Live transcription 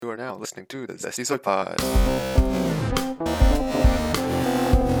are now listening to the Zesty Zoy Pod.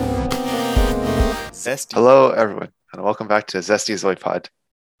 Hello, everyone, and welcome back to Zesty Zoy Pod.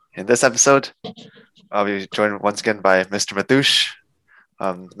 In this episode, I'll be joined once again by Mr. Mathush,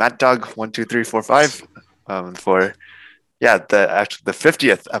 Matt Dog 12345, for the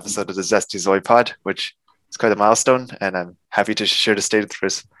 50th episode of the Zesty Zoy Pod, which is quite a milestone, and I'm happy to share the stage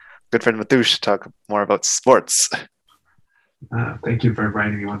with his good friend Mathush to talk more about sports. Thank you for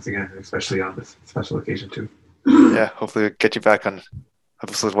inviting me once again, especially on this special occasion too. Yeah, hopefully we'll get you back on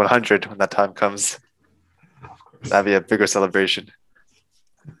episode 100 when that time comes. That'd be a bigger celebration.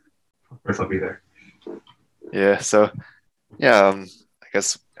 Of course, I'll be there. Yeah, I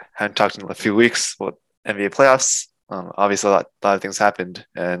guess I haven't talked in a few weeks about NBA playoffs. Obviously, a lot of things happened,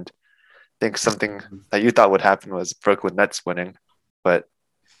 and I think something that you thought would happen was Brooklyn Nets winning, but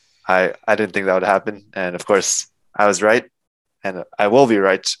I didn't think that would happen, and of course, I was right, and I will be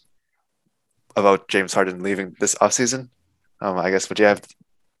right about James Harden leaving this offseason. I guess, would you have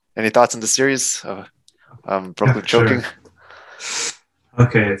any thoughts on the series? Brooklyn choking? Sure.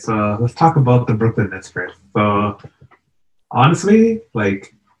 Okay, so let's talk about the Brooklyn Nets first. So, honestly,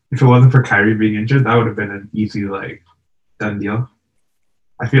 if it wasn't for Kyrie being injured, that would have been an easy, done deal.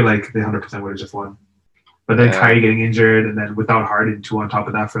 I feel like they 100% would have just won. But then Kyrie getting injured, and then without Harden, too, on top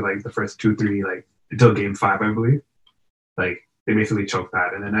of that for, the first 2-3, until Game 5, I believe. They basically choked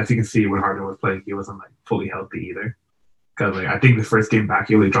that. And then as you can see, when Harden was playing, he wasn't, fully healthy either. Because, I think the first game back,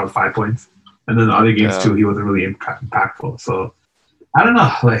 he only dropped 5 points. And then the other games, too, he wasn't really impactful. So, I don't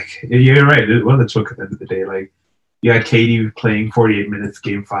know. You're right. It was a choke at the end of the day. You had KD playing 48 minutes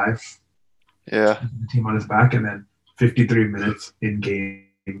Game 5. Yeah. The team on his back. And then 53 minutes in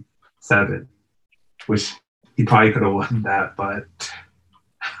Game 7. Which he probably could have won that. But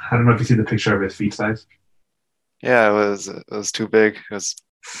I don't know if you see the picture of his feet size. Yeah, it was too big. It was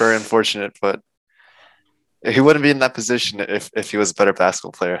very unfortunate, but he wouldn't be in that position if he was a better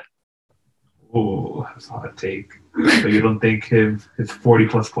basketball player. Oh, that's a hot take. So you don't think his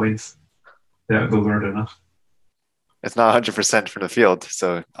 40-plus points, those aren't enough? It's not 100% from the field,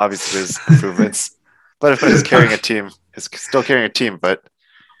 so obviously there's improvements. But if he's carrying a team, he's still carrying a team, but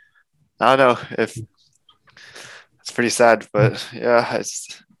I don't know if it's pretty sad, but yeah,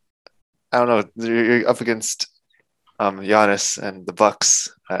 I don't know. You're up against Giannis and the Bucks.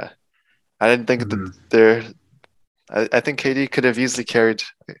 I didn't think that I think KD could have easily carried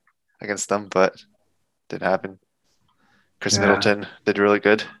against them, but it didn't happen. Chris Middleton did really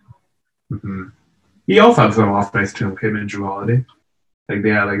good. Mm-hmm. He also had some offense to him and Drew Holiday.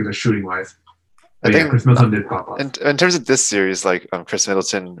 The shooting wise. I think Chris Middleton did pop off. In terms of this series, Chris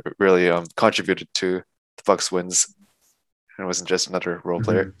Middleton really contributed to the Bucks wins, and it wasn't just another role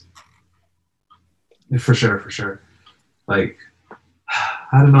player. For sure. I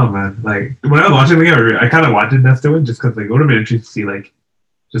don't know, man. When I was watching the game, I kind of wanted Nets to win just because it would have been interesting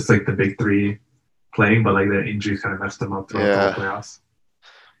to see the big three playing, but the injuries kind of messed them up throughout the playoffs.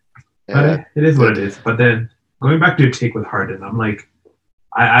 Yeah. But it is what it is. But then going back to your take with Harden, I'm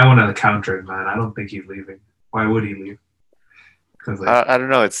I want to counter it, man. I don't think he's leaving. Why would he leave? Because I don't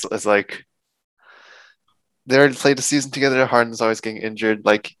know. It's they already played the season together. Harden's always getting injured.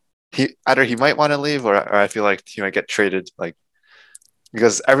 He might want to leave, or I feel like he might get traded.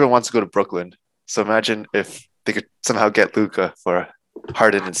 Because everyone wants to go to Brooklyn. So imagine if they could somehow get Luka for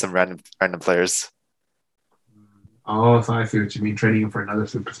Harden and some random players. Oh, so I see what you mean, trading him for another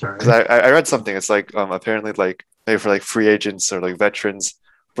superstar. Because I read something. It's apparently maybe for free agents or veterans,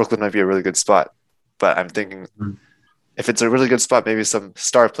 Brooklyn might be a really good spot. But I'm thinking if it's a really good spot, maybe some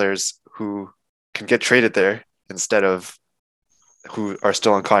star players who can get traded there instead of who are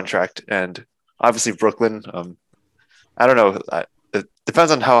still on contract. And obviously Brooklyn, I don't know. It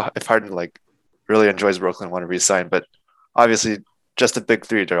depends on if Harden really enjoys Brooklyn, want to resign. But obviously, just the big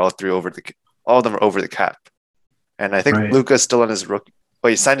three, they're all of them are over the cap. And I think Luka's still on his rookie.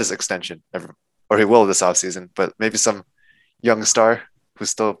 Well, he signed his extension, or he will this offseason. But maybe some young star who's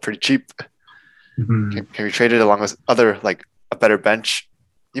still pretty cheap can be traded along with other a better bench,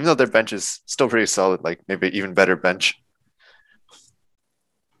 even though their bench is still pretty solid. Maybe even better bench.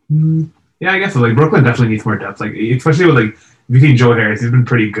 Yeah, I guess so. Brooklyn definitely needs more depth. Especially with if you think Joe Harris, he's been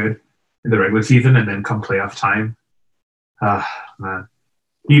pretty good in the regular season, and then come playoff time, man.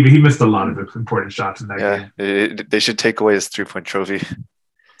 He missed a lot of important shots in that game. They should take away his 3-point trophy.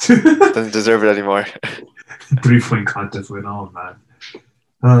 Doesn't deserve it anymore. 3-point contest win. Oh, man.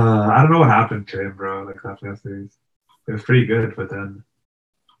 I don't know what happened to him, bro. After that series. It was pretty good, but then...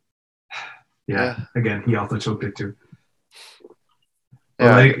 Again, he also choked it too.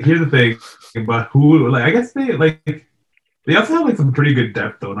 But, here's the thing. But who... I guess they, They also have like some pretty good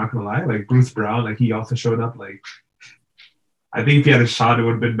depth though, not gonna lie. Like Bruce Brown, like he also showed up. Like I think if he had a shot, it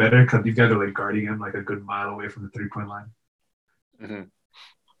would have been better because these guys are like guarding him like a good mile away from the 3 point line. Mm-hmm.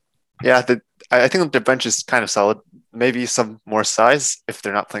 Yeah, I think their bench is kind of solid. Maybe some more size if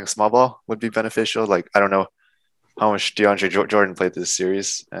they're not playing small ball would be beneficial. Like I don't know how much Jordan played this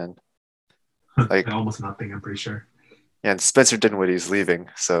series, and like Almost nothing, I'm pretty sure. yeah, and Spencer Dinwiddie's leaving,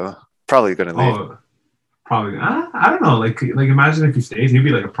 so probably going to leave. Oh, probably. I don't know. Like imagine if he stays, he'd be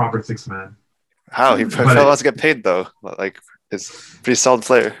like a proper 6 man. How he probably wants to get paid though. Like he's a pretty solid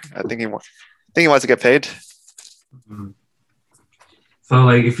player. I think he wants to get paid. Mm-hmm. So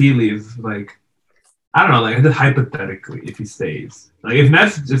like if he leaves, like I don't know, like just hypothetically, if he stays, like if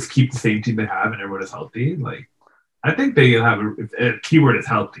Nets just keep the same team they have and everyone is healthy, like I think they have a keyword is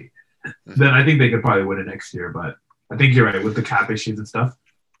healthy. Then I think they could probably win it next year. But I think you're right with the cap issues and stuff.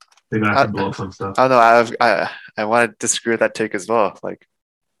 They're gonna have to blow up some stuff. I don't know. I want to disagree with that take as well. Like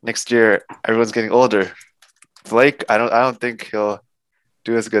next year, everyone's getting older. Blake, I don't think he'll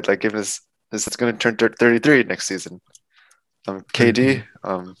do as good. Like given his it's going to turn 33 next season. KD,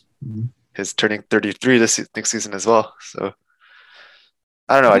 is turning 33 next season as well. So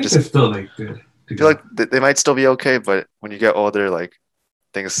I don't know. I just still like good. I feel like they might still be okay, but when you get older, like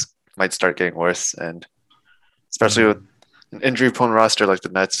things might start getting worse, and especially with an injury-prone roster like the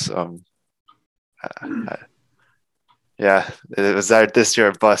Nets. Yeah, it was this year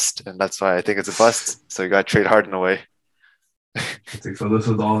a bust, and that's why I think it's a bust. So you got to trade Harden away. So this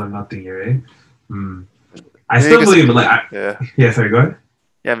was all or nothing here, eh? I still believe, like, yeah. Sorry, go ahead.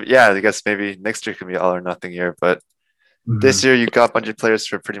 Yeah. I guess maybe next year can be all or nothing year, but this year you got a bunch of players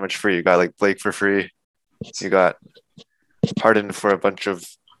for pretty much free. You got like Blake for free. You got Harden for a bunch of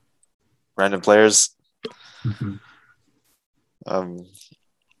random players.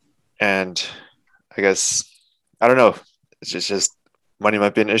 And I guess I don't know. It's just money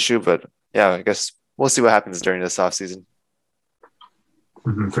might be an issue, but yeah, I guess we'll see what happens during this offseason.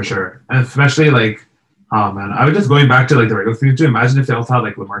 For sure, and especially like, oh man, I was just going back to like the regular season too. Imagine if they also had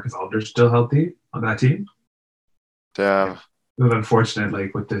like LaMarcus Aldridge still healthy on that team. Damn. It was unfortunate,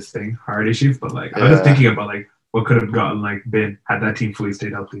 like with this thing, heart issues, but like I was just thinking about like what could have gotten like been had that team fully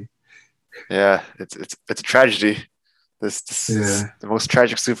stayed healthy. Yeah, it's a tragedy. This is the most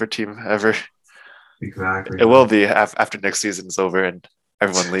tragic super team ever. Exactly. It will be after next season's over and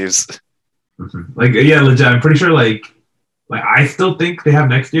everyone leaves. Like legit. I'm pretty sure like I still think they have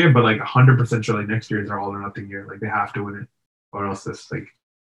next year, but like 100% sure like next year is their all or nothing year. Like they have to win it, or else this like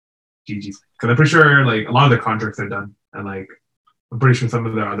GG's. Because I'm pretty sure like a lot of their contracts are done, and like I'm pretty sure some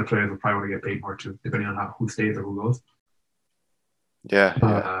of their other players will probably want to get paid more too, depending on who stays or who goes.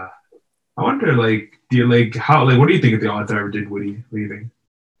 Yeah. I wonder, like, do you like how like what do you think of the odds ever did Woody leaving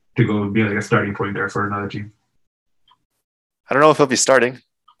to go be like a starting point guard for another team? I don't know if he'll be starting,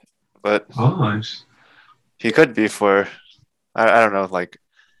 but he could be for. I don't know. Like,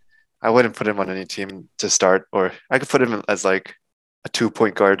 I wouldn't put him on any team to start, or I could put him as like a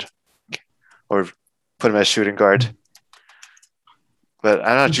 2-point guard, or put him as shooting guard. But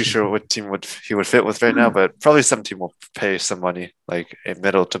I'm not too sure what team he would fit with right now. But probably some team will pay some money, like a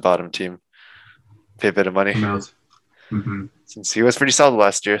middle to bottom team, pay a bit of money. Since he was pretty solid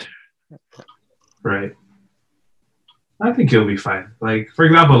last year. Right. I think he'll be fine. Like, for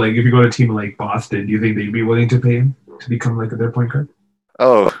example, like if you go to a team like Boston, do you think they'd be willing to pay him to become like their point guard?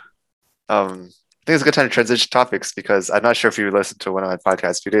 I think it's a good time to transition topics because I'm not sure if you listened to one of my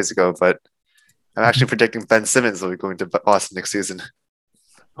podcasts a few days ago, but I'm actually predicting Ben Simmons will be going to Boston next season.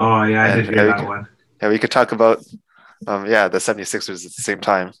 Oh, yeah, I did hear that one. Yeah, we could talk about, the 76ers at the same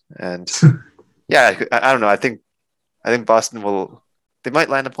time. And yeah, I don't know. I think Boston they might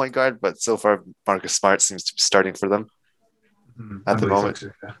land a point guard, but so far Marcus Smart seems to be starting for them at the moment. So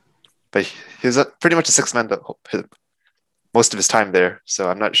too, yeah. But he's pretty much a 6-man most of his time there. So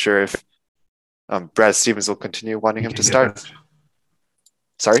I'm not sure if Brad Stevens will continue wanting him to start.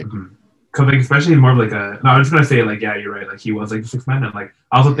 Sorry? Because like especially more of like I was just gonna say like yeah, you're right. Like he was like the 6-man, and like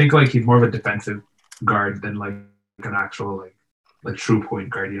I also think like he's more of a defensive guard than like an actual like true point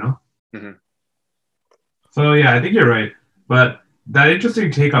guard, you know? So yeah, I think you're right. But that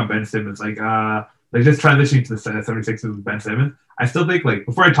interesting take on Ben Simmons, like just transitioning to the 76ers with Ben Simmons, I still think like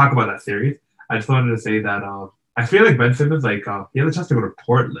before I talk about that series, I just wanted to say that I feel like Ben Simmons like he had a chance to go to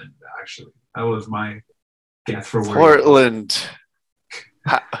Portland. Actually, that was my guess for Portland.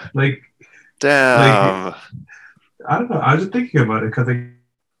 Like, damn. Like, I don't know. I was just thinking about it because like,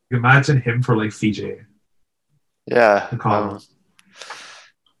 imagine him for like CJ. Yeah.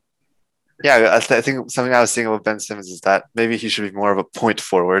 Yeah, I think something I was thinking about Ben Simmons is that maybe he should be more of a point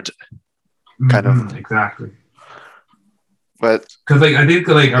forward, kind of. Exactly. But because I think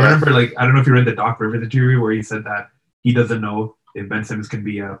I remember I don't know if you read the Doc Rivers interview where he said that he doesn't know if Ben Simmons can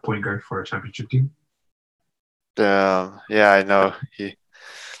be a point guard for a championship team. Yeah, I know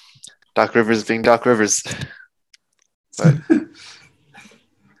Doc Rivers being Doc Rivers, but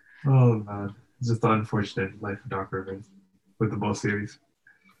Oh man, it's just the unfortunate life of Doc Rivers with the Bull series.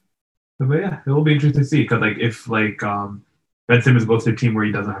 But yeah, it will be interesting to see because if Ben Simmons goes to a team where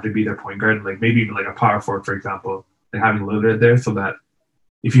he doesn't have to be their point guard, maybe even a power forward, for example, having Lillard there, so that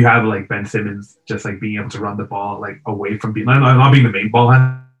if you have Ben Simmons just being able to run the ball away from being not being the main ball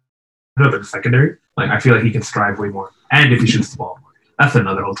handler, but the secondary, I feel like he can strive way more. And if he shoots the ball more, that's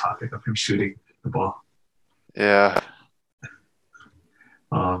another whole topic of him shooting the ball. yeah.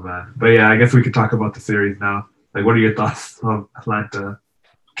 Oh man, but yeah, I guess we could talk about the series now. What are your thoughts on Atlanta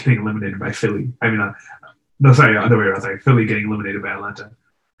getting eliminated by Philly? I mean, no, sorry, other way around. Sorry, Philly getting eliminated by Atlanta.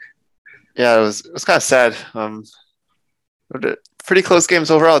 Yeah, it was kind of sad. Pretty close games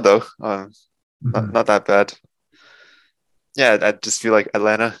overall, though. Not that bad. Yeah, I just feel like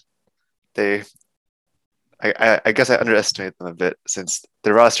Atlanta. I guess I underestimate them a bit since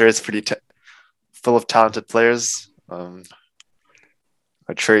their roster is pretty full of talented players.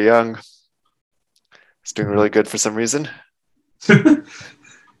 Trae Young is doing really good for some reason.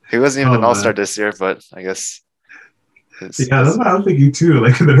 He wasn't even an all-star this year, but I guess. Yeah, that's what I was thinking too.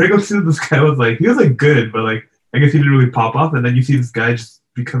 In the regular season, this guy was he was good, but I guess he didn't really pop off. And then you see this guy just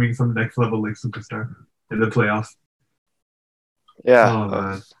becoming some next level superstar in the playoffs. Yeah. Oh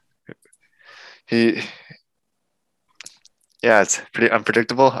man. Yeah, it's pretty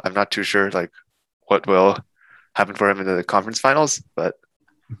unpredictable. I'm not too sure what will happen for him in the conference finals, but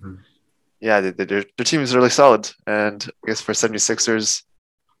yeah, their team is really solid. And I guess for 76ers,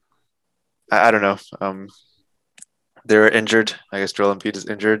 I don't know. They're injured. I guess Joel Embiid is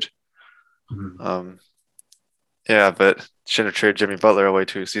injured. Yeah, but shouldn't have traded Jimmy Butler away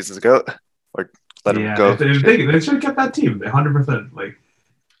 2 seasons ago or let him go. They should have kept that team 100%.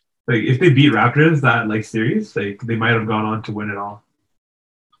 If they beat Raptors that series, they might have gone on to win it all.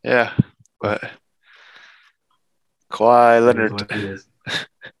 Yeah, but Kawhi Leonard.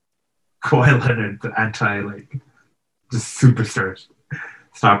 Kawhi Leonard, the just superstar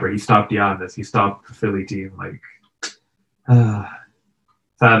stopper. He stopped Giannis. He stopped the Philly team.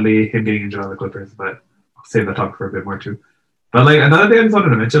 Sadly, him getting injured on the Clippers, but I'll save that talk for a bit more too. But another thing I just wanted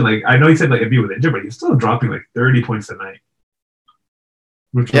to mention, I know he said Embiid was injured, but he's still dropping 30 points a night,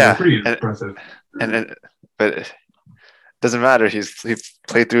 which was pretty impressive. But it doesn't matter. He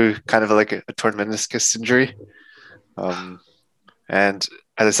played through kind of a torn meniscus injury, and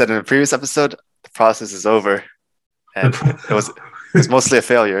as I said in a previous episode, the process is over, and it was mostly a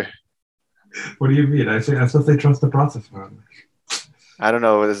failure. What do you mean? I still say trust the process, man. I don't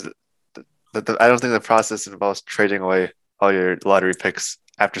know. I don't think the process involves trading away all your lottery picks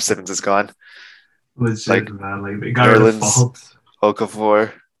after Simmons is gone. Legit, man. They got rid of Fultz,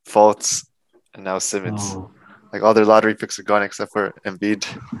 Okafor, Fultz, and now Simmons. Oh. All their lottery picks are gone except for Embiid,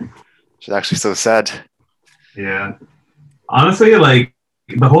 which is actually so sad. Yeah. Honestly,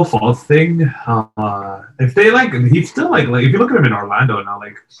 the whole Fultz thing, if they he's still if you look at him in Orlando now,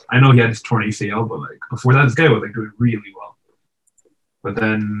 I know he had his torn ACL, but before that, this guy was doing really well. But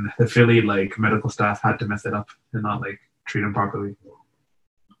then the Philly medical staff had to mess it up and not treat him properly.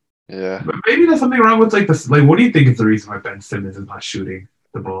 Yeah. But maybe there's something wrong with this. What do you think is the reason why Ben Simmons is not shooting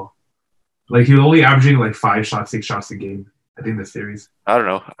the ball? He was only averaging 5 shots, 6 shots a game. I think this series. I don't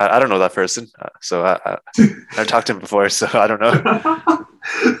know. I don't know that person, so I've talked to him before, so I don't know.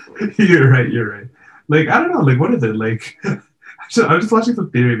 You're right. I don't know. What is it I'm just watching some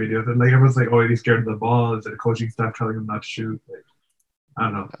theory videos, and everyone's oh, he's scared of the ball. Is it a coaching staff telling him not to shoot? I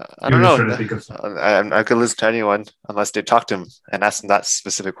don't know. I don't know. I could listen to anyone unless they talk to him and ask him that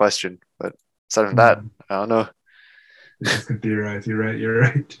specific question. But aside from that, I don't know. You just can theorize. You're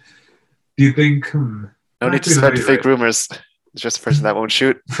right. Do you think? No need to spread fake rumors. It's just a person that won't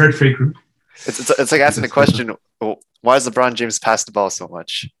shoot. Spread fake rumors. It's like asking the question: why does LeBron James pass the ball so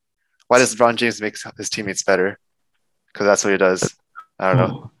much? Why does LeBron James make his teammates better? Because that's what he does. I don't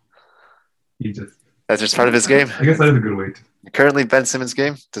know. That's just part of his game. I guess that is a good way to. Currently, Ben Simmons'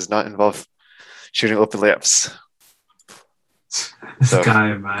 game does not involve shooting open layups. This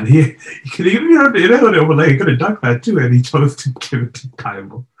guy, man, he could even have it over leg. He could have dunked that too, and he chose to give it to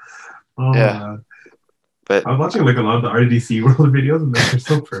Kyle. Oh, yeah, man. But I was watching a lot of the RDC World videos, and they're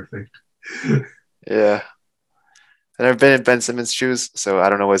so perfect. Yeah, I've never been in Ben Simmons' shoes, so I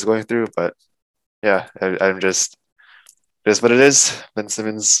don't know what he's going through. But yeah, I'm just it is what it is. Ben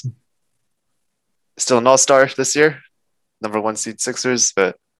Simmons still an all-star this year. #1 seed Sixers,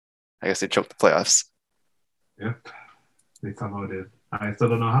 but I guess they choked the playoffs. Yep. They somehow did. I still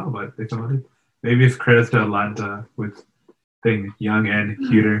don't know how, but they somehow did. Maybe it's credits to Atlanta with Young and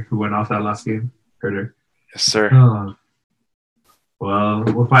Huter, who went off that last game. Herter. Yes, sir. Oh. Well,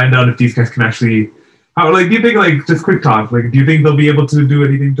 we'll find out if these guys can actually. How do you think? Like, just quick talk. Like, do you think they'll be able to do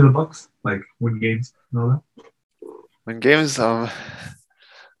anything to the Bucks? Like, win games and all that? Win games,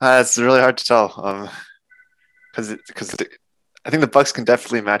 it's really hard to tell. Because I think the Bucks can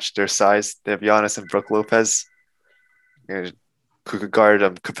definitely match their size. They have Giannis and Brook Lopez, who could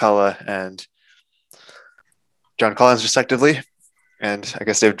guard Capella and John Collins respectively. And I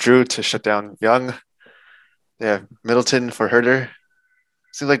guess they have Drew to shut down Young. They have Middleton for Herter.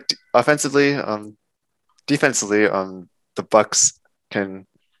 Seems like offensively, defensively, the Bucks can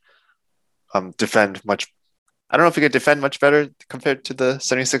defend much. I don't know if we could defend much better compared to the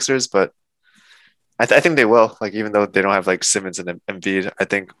 76ers, but I think they will. Like, even though they don't have like Simmons and Embiid, I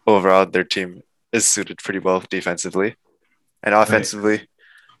think overall their team is suited pretty well defensively and offensively.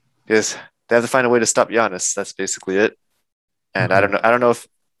 Is they have to find a way to stop Giannis. That's basically it. And I don't know if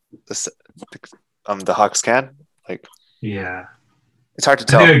the Hawks can. Like, yeah, it's hard to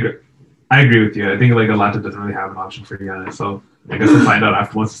tell. I agree with you. I think like Atlanta doesn't really have an option for Giannis, so I guess we'll find out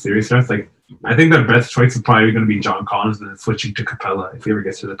after once the series starts. Like, I think their best choice is probably going to be John Collins and then switching to Capella if he ever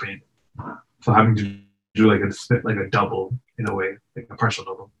gets to the paint. So having to do like a double in a way, like a partial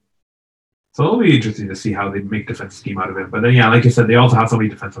double. So it'll be interesting to see how they make defensive scheme out of it. But then, yeah, like you said, they also have so many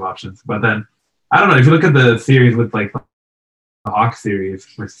defensive options. But then, I don't know, if you look at the series with like the Hawks series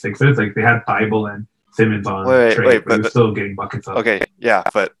with Sixers, like they had Thibault and Simmons on trade, but they're still getting buckets up. Okay, yeah,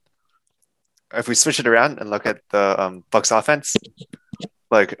 but if we switch it around and look at the Bucks offense,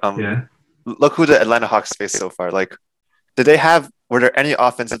 like look who the Atlanta Hawks faced so far. Like, were there any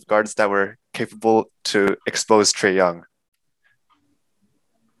offensive guards that were capable to expose Trae Young?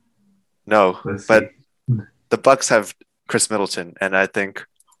 No, but the Bucks have Chris Middleton, and I think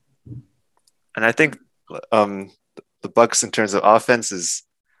the Bucks in terms of offense is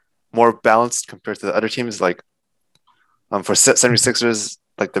more balanced compared to the other teams. Like, for 76ers,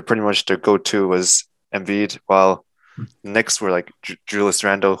 like they're pretty much their go-to was Embiid, while the Knicks were like Julius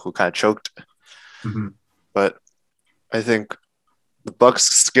Randle, who kind of choked. Mm-hmm. But I think the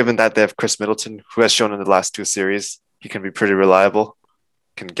Bucks, given that they have Chris Middleton, who has shown in the last two series, he can be pretty reliable,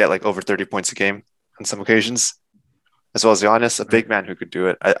 can get like over 30 points a game on some occasions, as well as Giannis, a big man who could do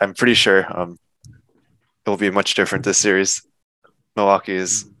it. I'm pretty sure it will be much different this series. Milwaukee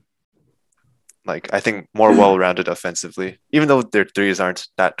is, like, I think more well-rounded offensively, even though their threes aren't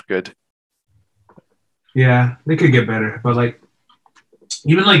that good. Yeah, they could get better, but like,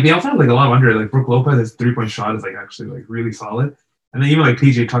 even like they also have like a lot of under. Like Brook Lopez's 3-point shot is like actually like really solid, and then even like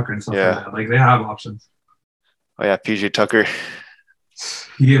PJ Tucker and stuff like that. Like they have options. Oh yeah, PJ Tucker.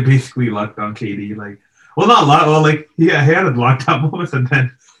 He basically locked down KD. Like, well, not locked. Well, like he had a lockdown moments, and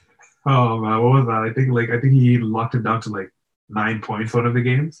then what was that? I think he locked him down to like 9 points one of the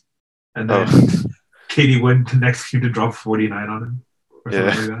games, and then KD went the next game to drop 49 on him or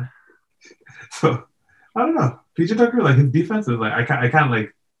something like that. So I don't know. PJ Tucker, like his defense is like I can't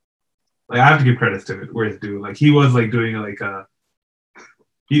like I have to give credit to it where it's due. Like he was like doing like I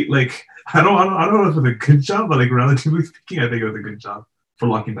don't know if it was a good job, but like relatively speaking, I think it was a good job for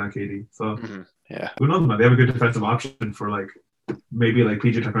locking down KD. So who knows, man? They have a good defensive option for like maybe like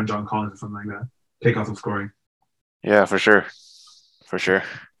PJ Tucker and John Collins or something like that. Take off some scoring. Yeah, for sure.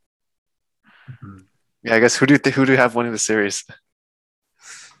 Mm-hmm. Yeah, I guess who do you have winning the series?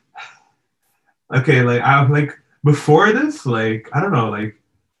 Okay, like I like before this, like I don't know, like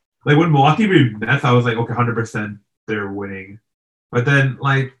when Milwaukee beat Nets, I was like, okay, 100% they're winning. But then,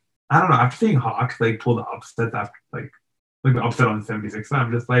 like I don't know, after seeing Hawks like pull the upsets after like the upset on 76,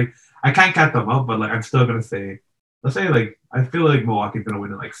 I'm just like I can't count them up, but like I'm still gonna say, let's say like I feel like Milwaukee's gonna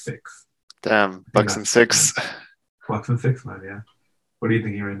win in like 6. Damn, Bucks and 6. Bucks and 6, man. Yeah. What are you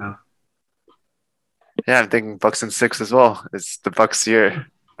thinking right now? Yeah, I'm thinking Bucks and 6 as well. It's the Bucks year.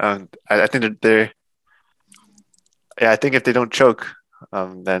 I think they're. Yeah, I think if they don't choke,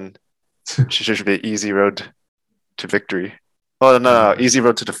 then it should be an easy road to victory. Well, no, easy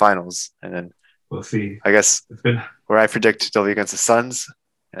road to the finals, and then we'll see. I guess where I predict they'll be against the Suns,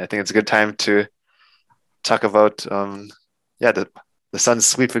 and I think it's a good time to talk about the Suns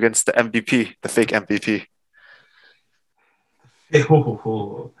sweep against the MVP, the fake MVP.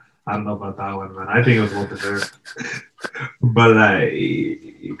 I don't know about that one, man. I think it was well deserved. But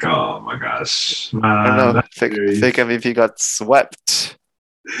like, oh my gosh, man. I don't know. Fake MVP got swept.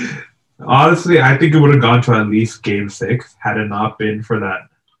 Honestly, I think it would have gone to at least Game 6 had it not been for that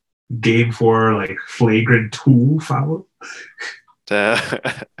Game 4 like flagrant 2 foul.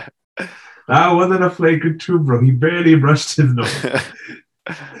 That wasn't a flagrant two, bro. He barely brushed his nose.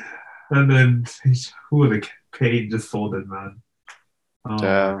 And then who would have paid just sold it, man. Oh my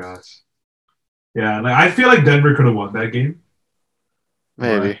Damn, gosh. Yeah, like I feel like Denver could have won that game,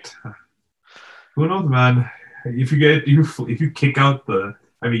 maybe. but who knows, man? If you kick out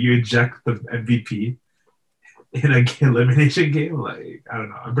you eject the MVP in a elimination game, like I don't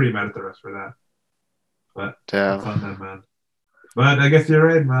know. I'm pretty mad at the refs for that, but that's Damn. on them, man. But I guess you're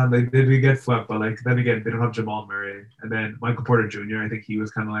right, man. Like they did get swept, but like then again, they don't have Jamal Murray, and then Michael Porter Jr. I think he was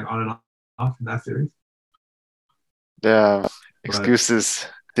kind of like on and off in that series, Damn. but Excuses.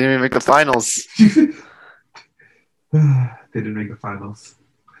 Didn't even make the finals. they didn't make the finals.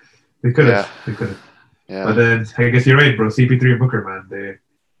 They could Yeah. have. They could have. But Yeah. then I guess you're right, bro. CP3 and Booker, man.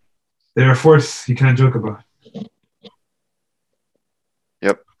 They're a force you can't joke about.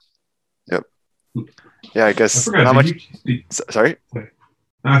 Yep. Yep. Yeah, I I guess forgot. not much. Sorry?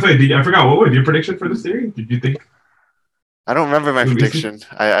 I forgot. What was your prediction for the series? Did you think? I don't remember my Who prediction.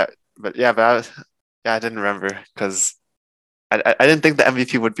 I didn't remember because I didn't think the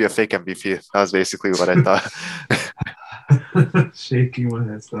MVP would be a fake MVP. That was basically what I thought. Shaking my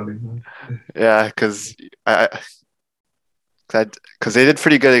head, Stanley. Yeah, because they did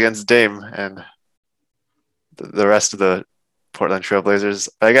pretty good against Dame and the rest of the Portland Trail Blazers.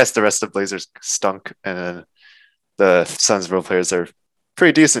 I guess the rest of the Blazers stunk, and then the Suns role players are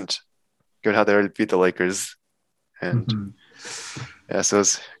pretty decent, given how they already beat the Lakers. And yeah, so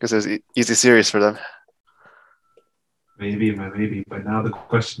it was easy series for them. Maybe, man, maybe. But now the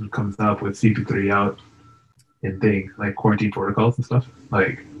question comes up with CP3 out and things like quarantine protocols and stuff.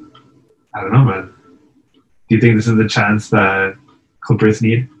 Like, I don't know, man. Do you think this is the chance that Clippers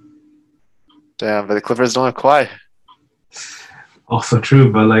need? Damn, but the Clippers don't have Kawhi. Also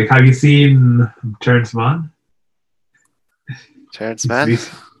true, but like, have you seen Terrence Mann? Terrence Mann?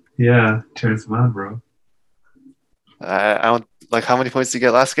 Yeah, Terrence Mann, bro. I don't like how many points did he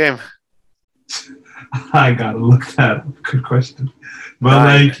get last game? I gotta look that up. Good question. But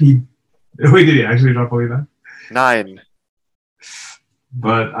 9. like wait, did he actually drop away that? 9.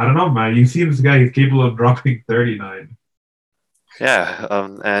 But I don't know, man. You see this guy, he's capable of dropping 39. Yeah,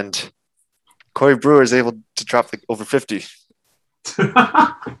 and Corey Brewer is able to drop like over 50.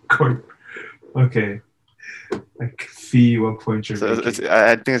 Okay. I can see what point you're So making.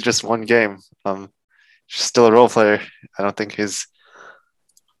 I think it's just one game. Still a role player. I don't think he's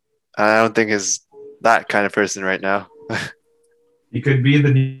that kind of person right now. He could be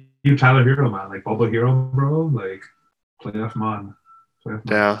the new Tyler Hero, man. Like Bubble Hero, bro. Like playoff man.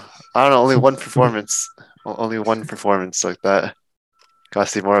 Yeah, I don't know. Only one performance. Only one performance like that. Gotta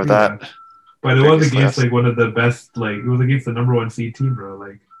see more of that. But it was against like one of the best. Like it was against the number 1 seed team, bro.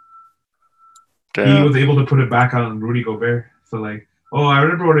 Like he was able to put it back on Rudy Gobert. So like, oh, I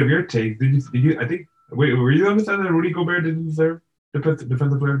remember one of your takes. Did you? I think. Wait, were you understand that Rudy Gobert didn't deserve defensive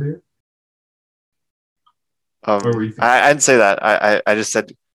player of the year? I didn't say that. I just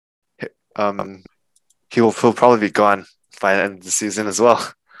said he'll probably be gone by the end of the season as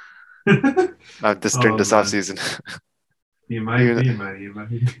well. During this off season. He might be, man. He might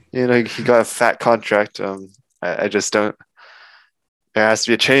be. You know, he got a fat contract. I just don't. There has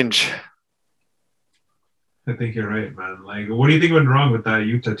to be a change. I think you're right, man. Like, what do you think went wrong with that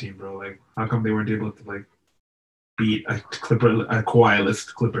Utah team, bro? Like, how come they weren't able to like beat a Kawhi-less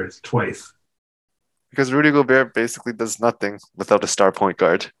Clippers twice? Because Rudy Gobert basically does nothing without a star point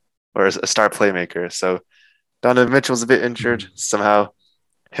guard or a star playmaker. So Donovan Mitchell's a bit injured. Somehow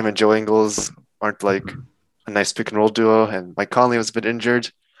him and Joe Ingles aren't like a nice pick and roll duo, and Mike Conley was a bit injured.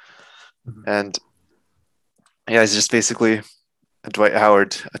 And yeah, he's just basically a Dwight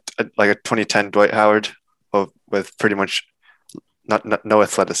Howard, like a 2010 Dwight Howard with pretty much no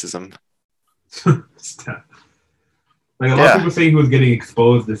athleticism. Like a lot of people say he was getting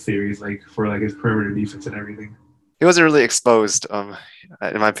exposed this series, like for like his perimeter defense and everything. He wasn't really exposed, in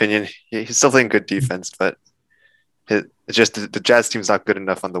my opinion. He's still playing good defense, but it's just the Jazz team's not good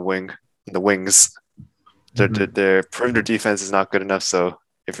enough on the wings. Their perimeter defense is not good enough. So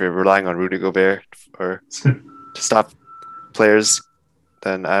if you're relying on Rudy Gobert or to stop players,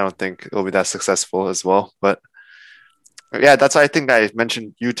 then I don't think it'll be that successful as well. But yeah, that's why I think I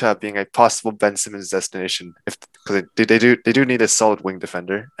mentioned Utah being a possible Ben Simmons destination, because they do need a solid wing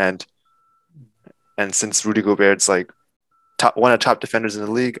defender, and since Rudy Gobert's like one of the top defenders in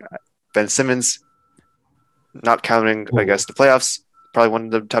the league, Ben Simmons, not counting I guess the playoffs, probably one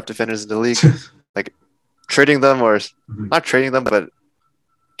of the top defenders in the league. Like trading them or not trading them, but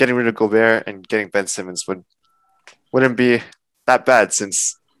getting rid of Gobert and getting Ben Simmons wouldn't be that bad,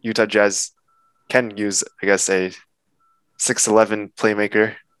 since Utah Jazz can use I guess a 6'11"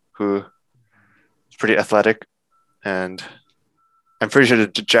 playmaker who He's pretty athletic, and I'm pretty sure the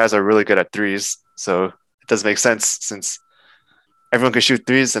Jazz are really good at threes. So it does make sense since everyone could shoot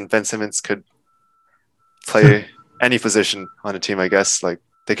threes, and Ben Simmons could play any position on a team. I guess like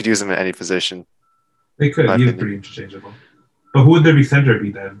they could use him in any position. They could. My He's opinion. pretty interchangeable. But who would their center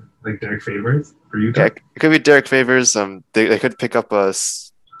be then? Like Derek Favors for Utah? Yeah, it could be Derek Favors. They could pick up a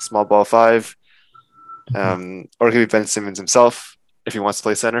small ball five, or it could be Ben Simmons himself if he wants to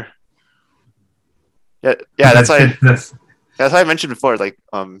play center. Yeah. That's why I mentioned before. Like,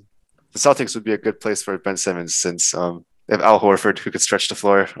 the Celtics would be a good place for Ben Simmons since they have Al Horford who could stretch the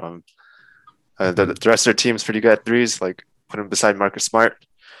floor. The rest of their team's pretty good at threes. Like, put him beside Marcus Smart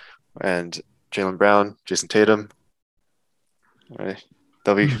and Jaylen Brown, Jason Tatum. Right.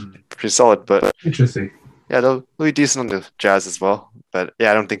 They'll be pretty solid, but interesting. Yeah, they'll be decent on the Jazz as well. But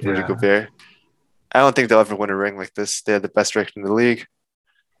yeah, I don't think Rudy Gobert. I don't think they'll ever win a ring like this. They had the best record in the league,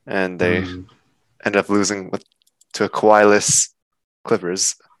 and they end up losing to a Kawhi-less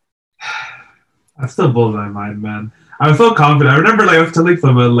Clippers. That still blows my mind, man. I was so confident. I remember I was telling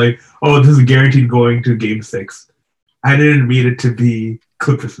someone "Oh, this is guaranteed going to Game 6." I didn't read it to be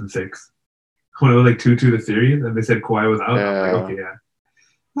Clippers in 6. When it was 2-2 the series, and they said Kawhi was out. Yeah. I'm okay, yeah.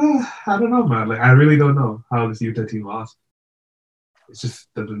 I don't know, man. I really don't know how this Utah team lost. It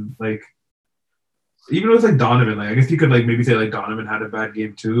just doesn't even with Donovan. I guess you could maybe say Donovan had a bad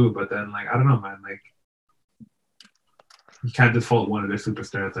game too, but then I don't know, man. You can't just fault one of their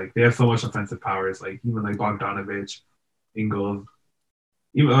superstars. They have so much offensive powers. Even Bogdanovich, Ingles,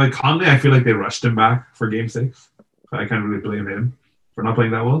 even Conley. I feel they rushed him back for Game 6. So I can't really blame him for not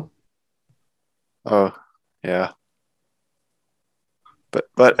playing that well. Oh, yeah.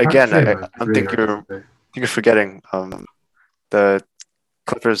 But again, I think you're forgetting. The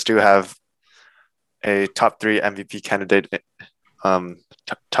Clippers do have a top 3 MVP candidate,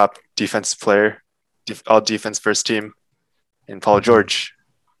 top defense player, all defense first team, in Paul George.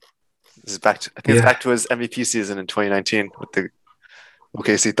 This is back to his MVP season in 2019 with the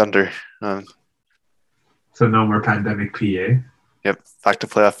OKC Thunder. So no more pandemic PA. Yep, back to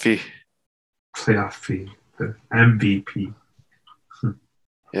playoff P. Playoff P, the MVP.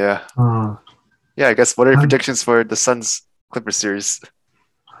 Yeah. Yeah, I guess what are your predictions for the Suns Clippers series?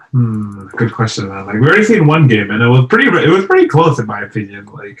 Good question, man. We already seen one game, and it was pretty close in my opinion.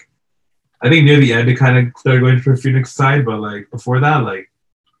 I think near the end it kind of started going for Phoenix side, but before that,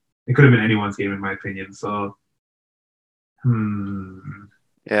 it could have been anyone's game in my opinion. So,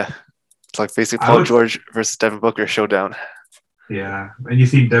 yeah, it's basically Paul George versus Devin Booker showdown. Yeah, and you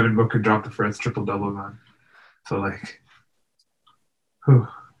see Devin Booker drop the first triple-double, man. So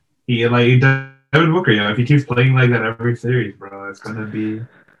Devin Booker, if he keeps playing like that every series, bro, it's gonna be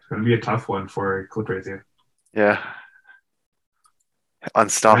a tough one for Clippers here. Yeah,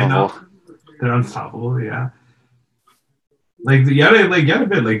 unstoppable. They're unstoppable, yeah. You gotta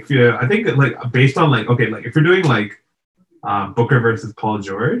bit I think based on if you're doing Booker versus Paul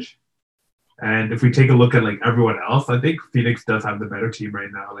George, and if we take a look at everyone else, I think Phoenix does have the better team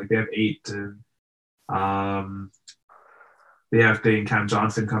right now. They have 8 and they have Cam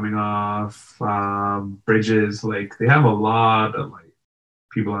Johnson coming off, Bridges. They have a lot of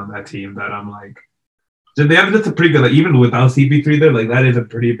people on that team that I'm they have just a pretty good even without CP3 there. That is a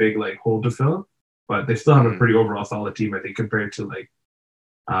pretty big hole to fill, but they still have a pretty overall solid team. I think compared to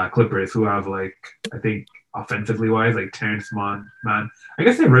Clippers, who have I think offensively wise Terrence Mann. I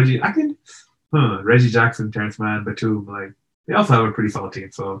guess they have Reggie Jackson, Terrence Mann, Batum. They also have a pretty solid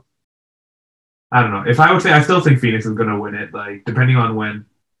team. So I don't know. If I would say, I still think Phoenix is going to win it. Depending on when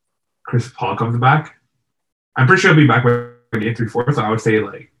Chris Paul comes back, I'm pretty sure he'll be back by Game 3-4. So I would say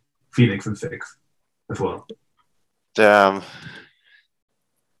Phoenix in 6 as well. Damn.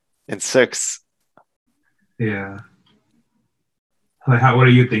 In 6. Yeah. What are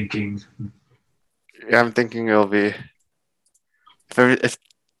you thinking? Yeah, I'm thinking it'll be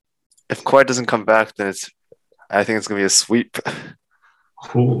if Kawhi doesn't come back, then I think it's gonna be a sweep.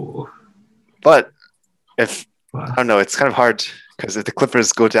 Cool. But I don't know, it's kind of hard because if the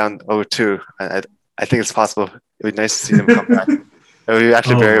Clippers go down 0-2, I think it's possible. It would be nice to see them come back. It would be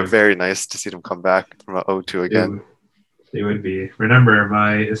actually very, very nice to see them come back from a 0-2 again. It would be. Remember,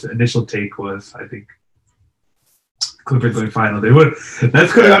 my initial take was, I think, Clippers going final. They would.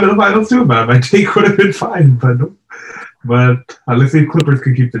 That's could have gone to the finals too, man. My take would have been fine, but no. But let's see if Clippers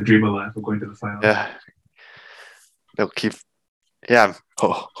can keep the dream alive of going to the finals. Yeah. They'll keep. Yeah, I'm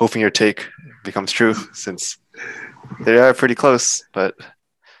hoping your take becomes true since they are pretty close, but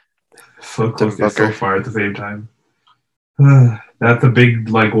so close and so far at the same time. That's a big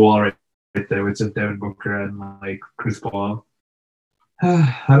wall right there with just Devin Booker and Chris Paul.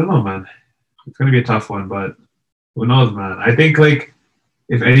 I don't know, man. It's gonna be a tough one, but who knows, man? I think like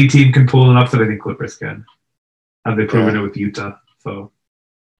if any team can pull an upset, I think Clippers can. Have they proven Yeah. it with Utah? So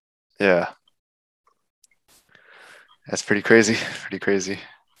Yeah. That's pretty crazy. Pretty crazy.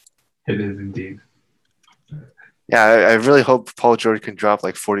 it is indeed. Yeah, I really hope Paul George can drop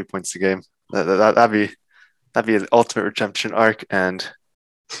like 40 points a game. That'd be an ultimate redemption arc. And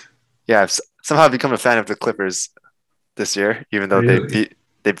yeah, I've somehow become a fan of the Clippers this year, even though Really?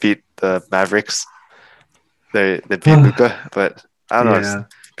 they beat the Mavericks. They beat Luca, but I don't know. I'm Yeah,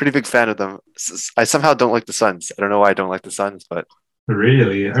 pretty big fan of them. I somehow don't like the Suns. I don't know why I don't like the Suns, but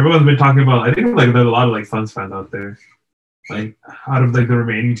really. Everyone's been talking about. I think like there's a lot of like Suns fans out there. Like out of like the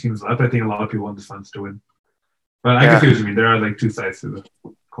remaining teams left, I think a lot of people want the Suns to win. But I can see what yeah, you mean. There are like two sides to the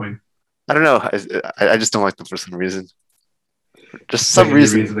coin. I don't know. I just don't like them for some reason. Just Like some any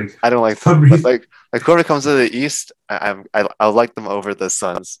reason reason, like I don't like some them. But reason. like whoever comes to the East, I'll like them over the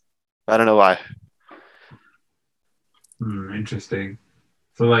Suns. I don't know why. Interesting.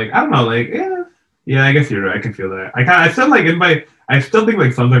 So like I don't know, like yeah. I guess you're right. I can feel that. I still like in my. I still think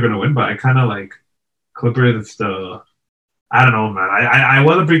like Suns are gonna win, but I kind of like Clippers. It's the I don't know, man. I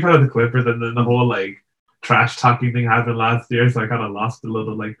was a big fan of the Clippers, and then the whole like trash talking thing happened last year, so I kind of lost a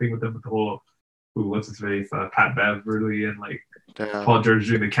little like thing with them with the whole what's his face, Pat Beverly and like Yeah, Paul George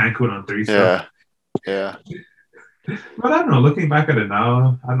doing the Cancun on three stuff. yeah, yeah. But I don't know. Looking back at it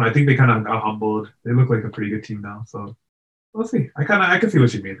now, I don't know. I think they kind of got humbled. They look like a pretty good team now, so we'll see. I can see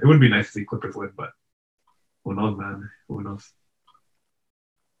what you mean. It would be nice to see Clippers win, but who knows, man? Who knows?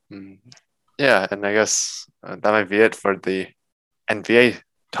 Mm. Yeah, and I guess that might be it for the NBA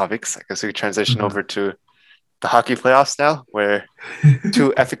topics. I guess we transition over to the hockey playoffs now, where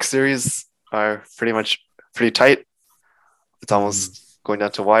two epic series are pretty tight. It's almost going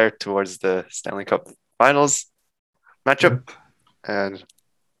down to wire towards the Stanley Cup Finals matchup. Yep. And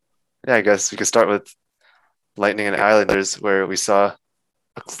yeah, I guess we could start with Lightning and Islanders, where we saw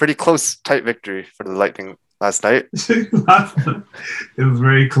a pretty close, tight victory for the Lightning last night. It was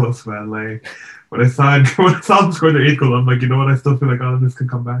very close, man. Like when I saw them score their eighth goal, I'm like, you know what? I still feel like this can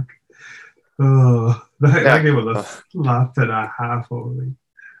come back. Oh, that game was a slap and a half. Holy.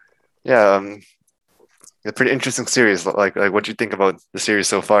 Yeah, a pretty interesting series. Like what do you think about the series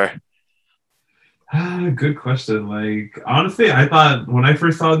so far? Good question. Like honestly, I thought when I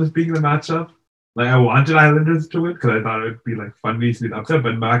first saw this being the matchup, like I wanted Islanders to win because I thought it would be like fun to see the upset.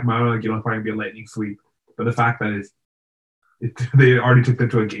 But back my mind, like it's probably be a lightning sweep. But the fact that they already took them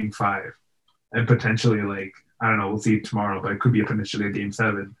to a game 5 and potentially like I don't know, we'll see tomorrow, but it could be potentially a game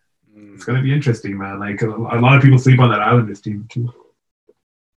 7. It's gonna be interesting, man. Like a lot of people sleep on that Islanders team too.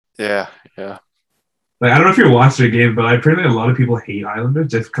 Yeah, yeah. Like I don't know if you're watching the game, but apparently a lot of people hate Islanders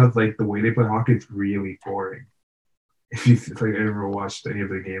just because like the way they play hockey is really boring. If you like ever watched any of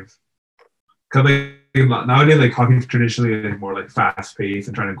the games, because like nowadays like hockey is traditionally like more like fast paced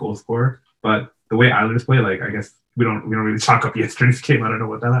and trying to goal score, but the way Islanders play, like I guess we don't really chalk up yesterday's game. I don't know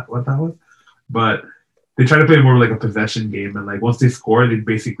what that was, but they try to play more like a possession game, and like once they score, they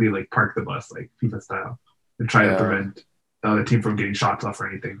basically like park the bus like FIFA style and try to prevent the other team from getting shots off or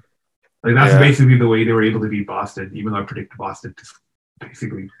anything. Like that's basically the way they were able to beat Boston, even though I predicted Boston to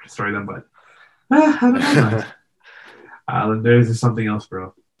basically destroy them. But I don't know, man. Islanders is something else,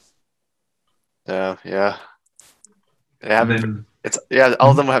 bro. Yeah. And then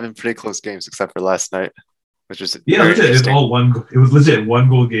all of them have been pretty close games except for last night, which is yeah, very legit. It was interesting. all one. It was legit 1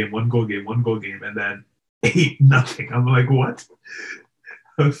 goal game, 1 goal game, 1 goal game, and then 8-0. I'm like, what?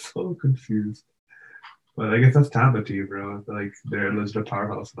 I was so confused. But I guess that's Tampa to you, bro. Like they're legit a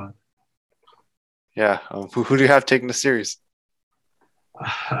powerhouse, man. Yeah. Who do you have taking the series?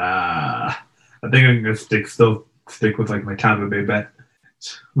 I think I'm gonna stick with like my Tampa Bay bet.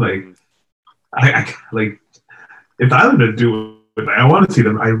 Like I like if the Islanders do it, I want to see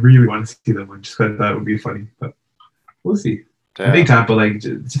them. I really want to see them just because that would be funny. But we'll see. Yeah. I think Tampa, like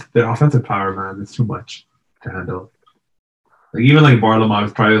just their offensive power, man, it's too much to handle. Like even like Varlamov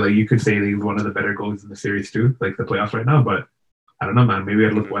is probably like you could say he's one of the better goalies in the series too, like the playoffs right now. But I don't know, man. Maybe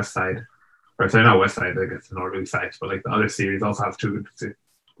I'd look West Side, or sorry, not West Side. I guess not really sides, but like the other series also have 2 good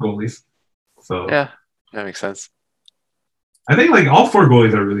goalies. So Yeah, that makes sense. I think like all 4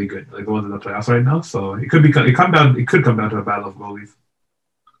 goalies are really good, like the ones in the playoffs right now. So it could come down to a battle of goalies.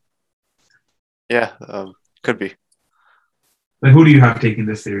 Yeah, could be. Like who do you have taking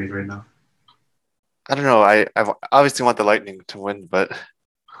this series right now? I don't know. I obviously want the Lightning to win, but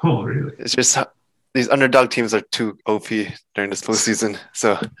Oh really? it's just these underdog teams are too OP during this postseason,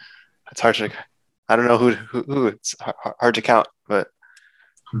 so it's hard to. I don't know who. It's hard to count, but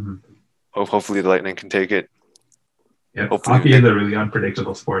hopefully the Lightning can take it. Yeah, Hopefully, hockey is a really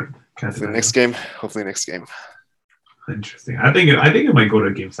unpredictable sport. hopefully next game. Hopefully next game. Interesting. I think it might go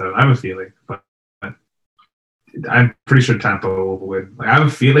to Game 7. I have a feeling, but I'm pretty sure Tampa will win. Like I have a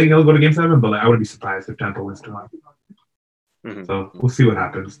feeling it'll go to Game 7, but like, I wouldn't be surprised if Tampa wins tonight. Mm-hmm. So we'll see what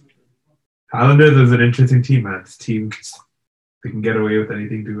happens. Islanders is an interesting team, man. This team, they can get away with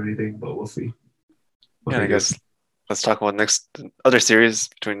anything, do anything, but we'll see. I guess let's talk about next other series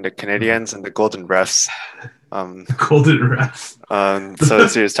between the Canadiens and the Golden Refs. The Golden Refs. So the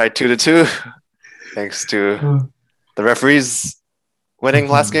series tied 2-2, thanks to the referees winning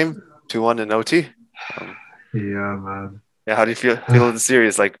last game 2-1 in OT. Yeah, man. Yeah, how do you feel of the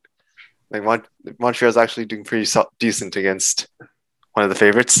series? Like Montreal's actually doing pretty decent against one of the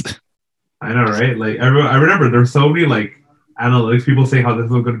favorites. I know, right? Like I remember there were so many like analytics people saying how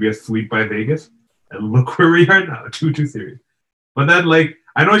this was going to be a sweep by Vegas, and look where we are now, 2-2 series. But then like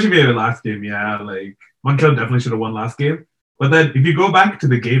I know she made it last game, yeah. Like Montreal definitely should have won last game. But then if you go back to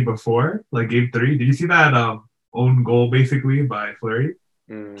the game before, like Game 3, did you see that own goal basically by Fleury?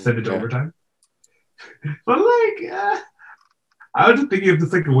 Send it to overtime. But like, I was just thinking of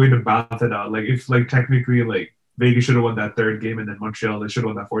just like a way to balance it out. Like it's like technically like Vegas should have won that third game, and then Montreal they should have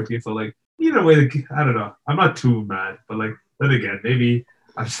won that fourth game. So like either way, like, I don't know. I'm not too mad, but like then again, maybe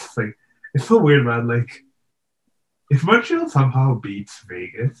I'm just like it's so weird, man. Like if Montreal somehow beats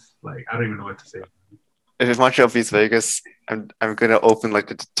Vegas, like I don't even know what to say. If Montreal beats Vegas, I'm gonna open like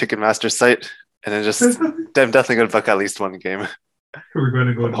the Ticketmaster site, and then just I'm definitely gonna book at least one game. We're going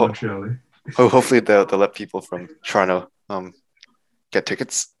to go to Montreal. Hopefully they'll let people from Toronto get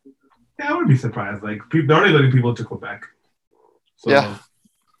tickets. Yeah, I wouldn't be surprised. Like they're already letting people to Quebec. So yeah,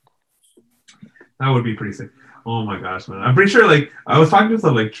 that would be pretty sick. Oh my gosh, man! I'm pretty sure. Like I was talking to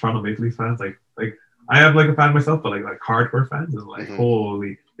some like Toronto Maple Leafs fans. Like I have like a fan myself, but like hardcore fans, and like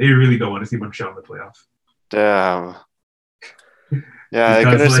holy, they really don't want to see Montreal in the playoffs. Damn. Yeah, I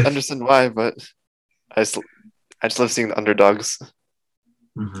can understand why, but I just love seeing the underdogs.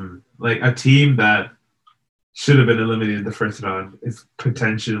 Mm-hmm. Like a team that should have been eliminated in the first round is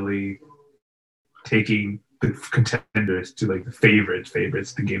potentially taking the contenders to like the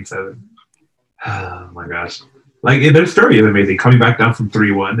favorites to Game 7. Oh my gosh! Like their story is amazing. Coming back down from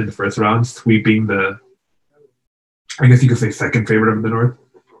 3-1 in the first round, sweeping the, I guess you could say second favorite of the North,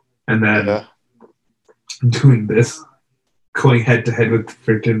 and then doing this, going head to head with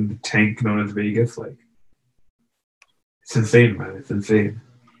freaking tank known as Vegas. Like it's insane, man. It's insane.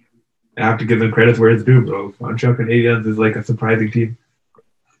 I have to give them credit where it's due, bro. Montreal Canadiens is like a surprising team.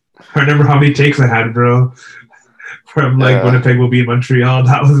 I remember how many takes I had, bro. From like Winnipeg will be Montreal,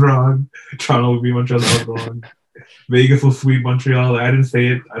 that was wrong. Toronto will be Montreal, that was wrong. Vegas will sweep Montreal. I didn't say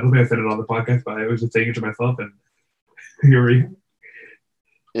it. I don't think I said it on the podcast, but I was just saying it to myself. And here we go.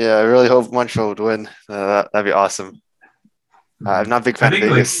 Yeah, I really hope Montreal would win. That'd be awesome. I'm not a big fan of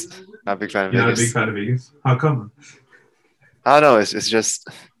Vegas. Not a big fan of Vegas. You're not a big fan of Vegas? How come? I don't know. It's just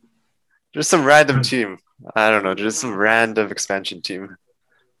some random team. I don't know. Just some random expansion team.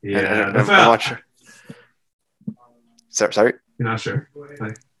 Yeah, I'm not sure. Sorry? You're not sure?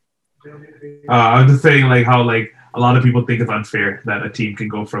 Like, I was just saying like how like a lot of people think it's unfair that a team can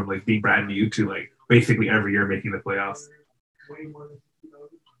go from like being brand new to like basically every year making the playoffs.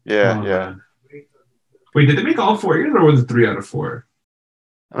 Yeah. Man. Wait, did they make all 4 years or was it 3 out of 4?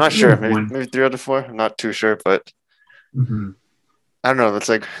 I'm not sure. Maybe 3 out of 4. I'm not too sure, but I don't know. It's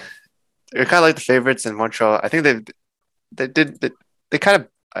like they're kind of like the favorites in Montreal. I think they kind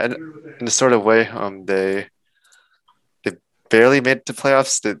of in a sort of way they barely made it to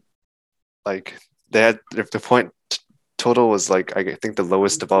playoffs. They had the point total was like I think the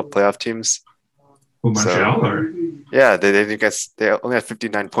lowest of all playoff teams. Montreal or yeah, they only had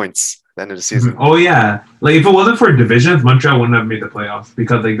 59 points at the end of the season. Oh yeah, like if it wasn't for divisions, Montreal wouldn't have made the playoffs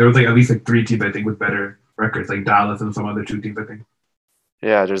because like there was like at least like 3 teams I think with better records, like Dallas and some other 2 teams I think.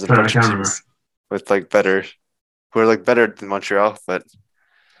 Yeah, there's a bunch of teams with like better, who are like better than Montreal, but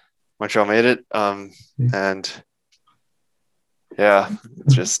Montreal made it. And yeah,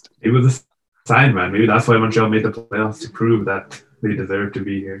 it's just it was a sign, man. Maybe that's why Montreal made the playoffs, to prove that they deserve to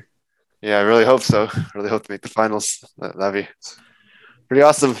be here. Yeah, I really hope so. I really hope to make the finals. That'd be pretty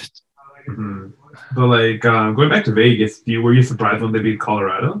awesome. But like going back to Vegas, were you surprised when they beat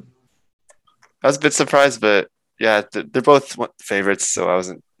Colorado? I was a bit surprised, but yeah, they're both favorites, so I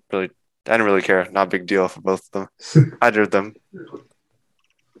didn't really care. Not a big deal for both of them, either of them.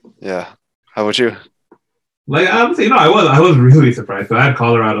 Yeah. How about you? Like honestly, I was really surprised. So I had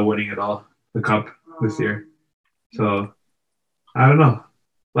Colorado winning it all, the cup this year. So I don't know.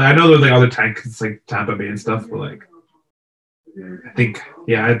 Like I know there's like other tanks like Tampa Bay and stuff, but like I think,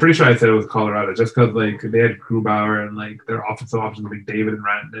 yeah, I'm pretty sure I said it was Colorado just because like they had Grubauer and like their offensive options like David and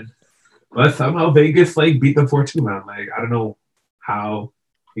Rantanen. But somehow Vegas like beat them 4-2, man. Like I don't know how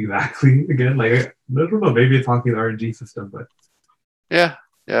exactly. Again, like I don't know. Maybe it's hockey's RNG system, Yeah,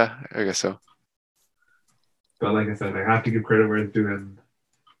 I guess so. but like I said, I have to give credit where it's due, and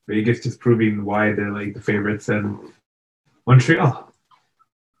Vegas just proving why they're like the favorites, and Montreal,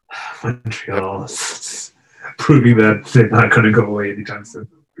 Yep, Montreal, proving that they're not going to go away anytime soon.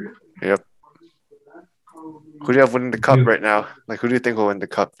 yep. Who do you have winning the cup right now? Like, who do you think will win the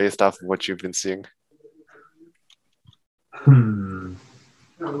cup based off of what you've been seeing?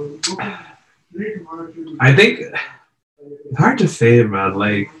 I think it's hard to say, man.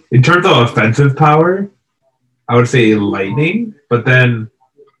 Like in terms of offensive power, I would say Lightning, but then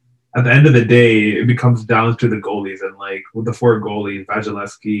at the end of the day, it becomes down to the goalies, and like with the four goalies,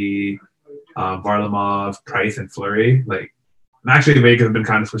 Vasilevsky, Varlamov, Price, and Fleury. Like, and actually, Vegas have been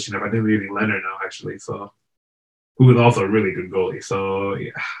kind of switching up. I think they're using Leonard now, actually. So, who is also a really good goalie. So,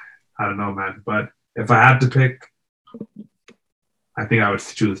 yeah, I don't know, man. But if I had to pick, I think I would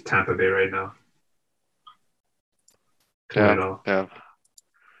choose Tampa Bay right now. Yeah.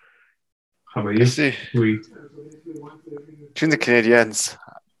 How about I you? see. Between the Canadiens,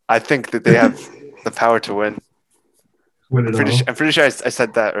 I think that they have the power to win. Win it all. I'm pretty sure I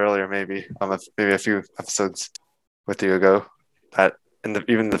said that earlier, maybe maybe a few episodes with you ago. That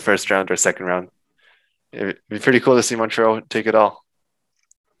even the first round or second round, it'd be pretty cool to see Montreal take it all.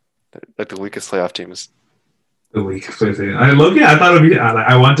 Like the weakest playoff teams. The weakest place. I thought it would be.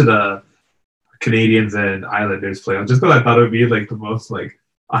 I wanted a Canadians and Islanders playoff just because I thought it would be like the most like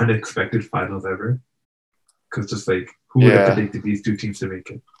unexpected finals ever. Because just like who would have predicted these two teams to make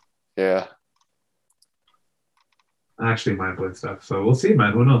it? Yeah. Actually, mind-blowing stuff. So we'll see,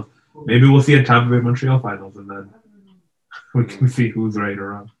 man. Who knows? Maybe we'll see a Tampa Bay Montreal finals, and then we can see who's right or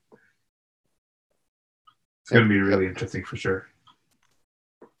wrong. It's going to be really interesting for sure.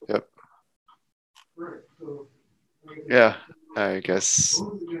 Yep. Yeah, I guess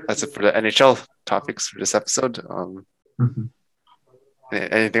that's it for the NHL topics for this episode.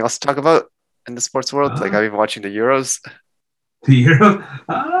 Anything else to talk about in the sports world? Like, have you been watching the Euros? The Euros?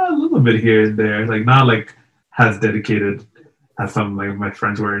 A little bit here and there. Like, not like as dedicated as some like my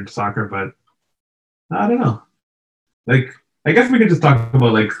friends were into soccer, but I don't know. Like, I guess we could just talk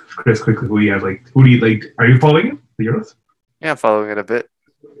about like Chris quickly. Who you have? Like, who do you like? Are you following it? The Euros? Yeah, I'm following it a bit.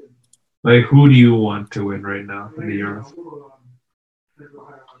 Like, who do you want to win right now in the Euros?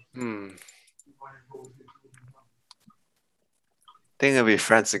 I think it'll be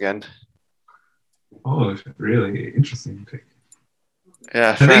France again. Oh, really? Interesting pick.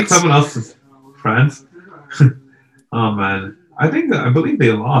 Yeah, France. I think someone else is France. Oh man, I believe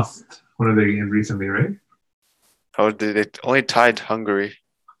they lost one of their games recently, right? Oh, they only tied Hungary.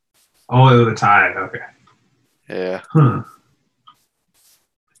 Oh, it was a tie. Okay. Yeah.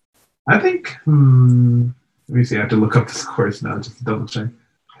 I think. Let me see. I have to look up the scores now just to double check.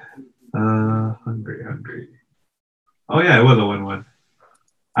 Hungary. Oh yeah, it was a 1-1.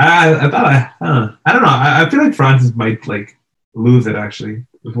 I thought I don't know. I feel like France might like lose it actually.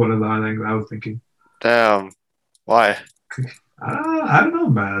 Was one of the things I was thinking. Damn. Why? I don't know,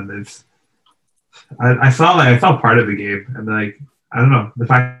 man. It's I saw part of the game and like I don't know the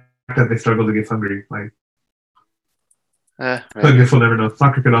fact that they struggled against Hungary. Like I guess we'll never know.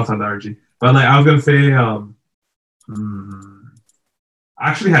 Soccer could also have the RG, but like I was gonna say, I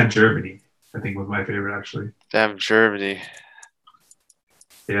actually had Germany. I think was my favorite actually. Damn, Germany.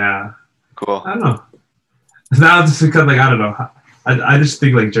 Yeah. Cool. I don't know. Now just because like I don't know. I just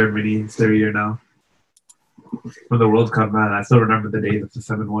think like Germany is their year now. When the World Cup, man, I still remember the day of the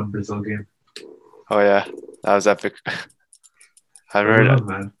 7-1 Brazil game. Oh yeah, that was epic. I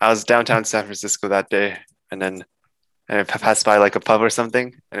remember I was downtown San Francisco that day, and I passed by like a pub or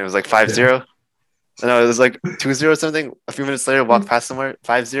something, and it was like 5-0. Yeah. No, it was like 2-0 something. A few minutes later, walked past somewhere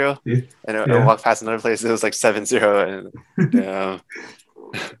 5-0, and I walked past another place. It was like 7-0, and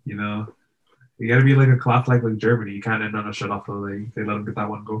you know, you gotta be like a clock like Germany. You can't end on a shut off. Like they let them get that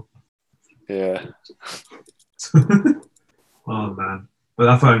one goal. Yeah. Oh man, but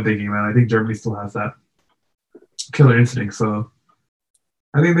that's what I'm thinking, man. I think Germany still has that killer instinct, so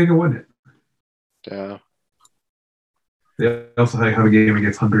I think they can win it. Yeah. They also have a game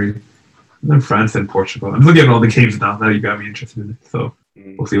against Hungary, and then France and Portugal. I'm looking at all the games now. Now you got me interested in it, so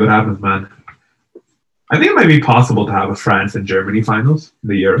we'll see what happens, man. I think it might be possible to have a France and Germany finals in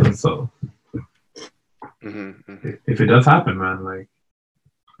the Euros. So if it does happen, man, like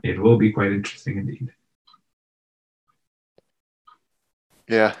it will be quite interesting indeed.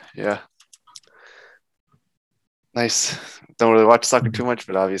 Yeah. Nice. Don't really watch soccer too much,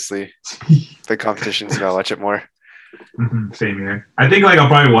 but obviously the competitions, you gotta watch it more. Same here. I think like I'll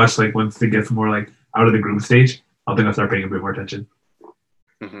probably watch like once it gets more like out of the group stage. I think I'll start paying a bit more attention.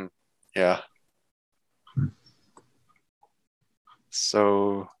 Mm-hmm. Yeah.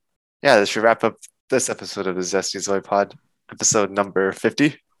 So, yeah, this should wrap up this episode of the Zesty Zoy Pod, episode number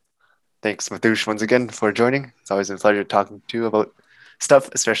 50. Thanks, Mathush, once again for joining. It's always a pleasure talking to you about stuff,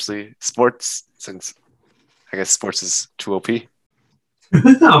 especially sports, since I guess sports is too OP.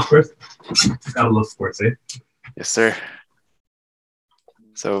 Of course. Gotta love sports, eh? Yes, sir.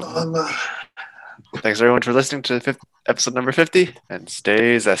 So, thanks everyone for listening to episode number 50, and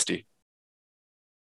stay zesty.